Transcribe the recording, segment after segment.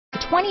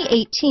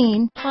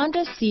2018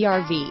 Honda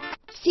CR-V.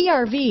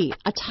 CR-V,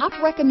 a top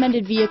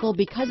recommended vehicle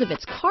because of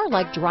its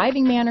car-like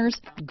driving manners,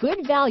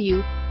 good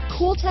value,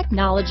 cool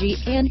technology,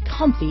 and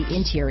comfy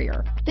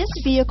interior. This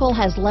vehicle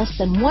has less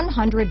than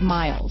 100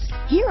 miles.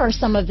 Here are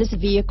some of this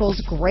vehicle's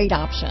great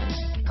options: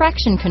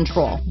 traction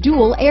control,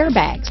 dual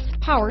airbags,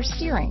 power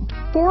steering,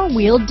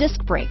 four-wheel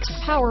disc brakes,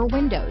 power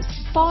windows,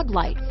 fog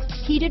lights,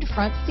 heated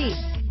front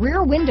seats,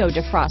 rear window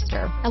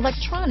defroster,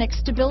 electronic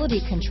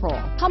stability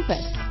control,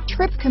 compass,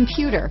 trip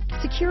computer,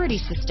 security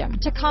system,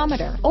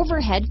 tachometer,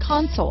 overhead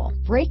console,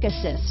 brake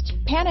assist,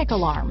 panic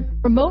alarm,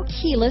 remote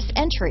keyless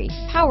entry,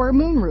 power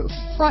moonroof,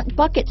 front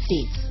bucket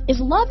seats. Is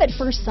love at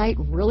first sight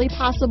really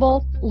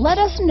possible? Let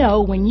us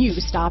know when you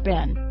stop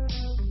in.